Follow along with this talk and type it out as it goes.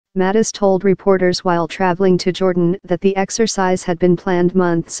Mattis told reporters while traveling to Jordan that the exercise had been planned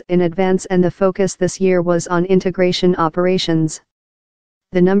months in advance and the focus this year was on integration operations.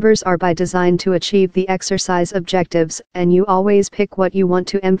 The numbers are by design to achieve the exercise objectives, and you always pick what you want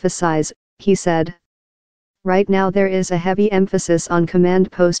to emphasize, he said. Right now there is a heavy emphasis on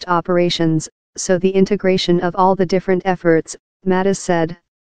command post operations, so the integration of all the different efforts, Mattis said.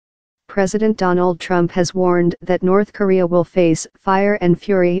 President Donald Trump has warned that North Korea will face fire and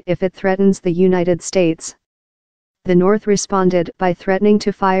fury if it threatens the United States. The North responded by threatening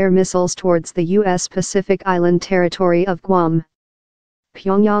to fire missiles towards the U.S. Pacific Island territory of Guam.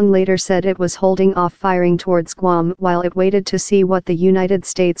 Pyongyang later said it was holding off firing towards Guam while it waited to see what the United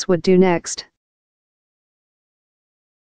States would do next.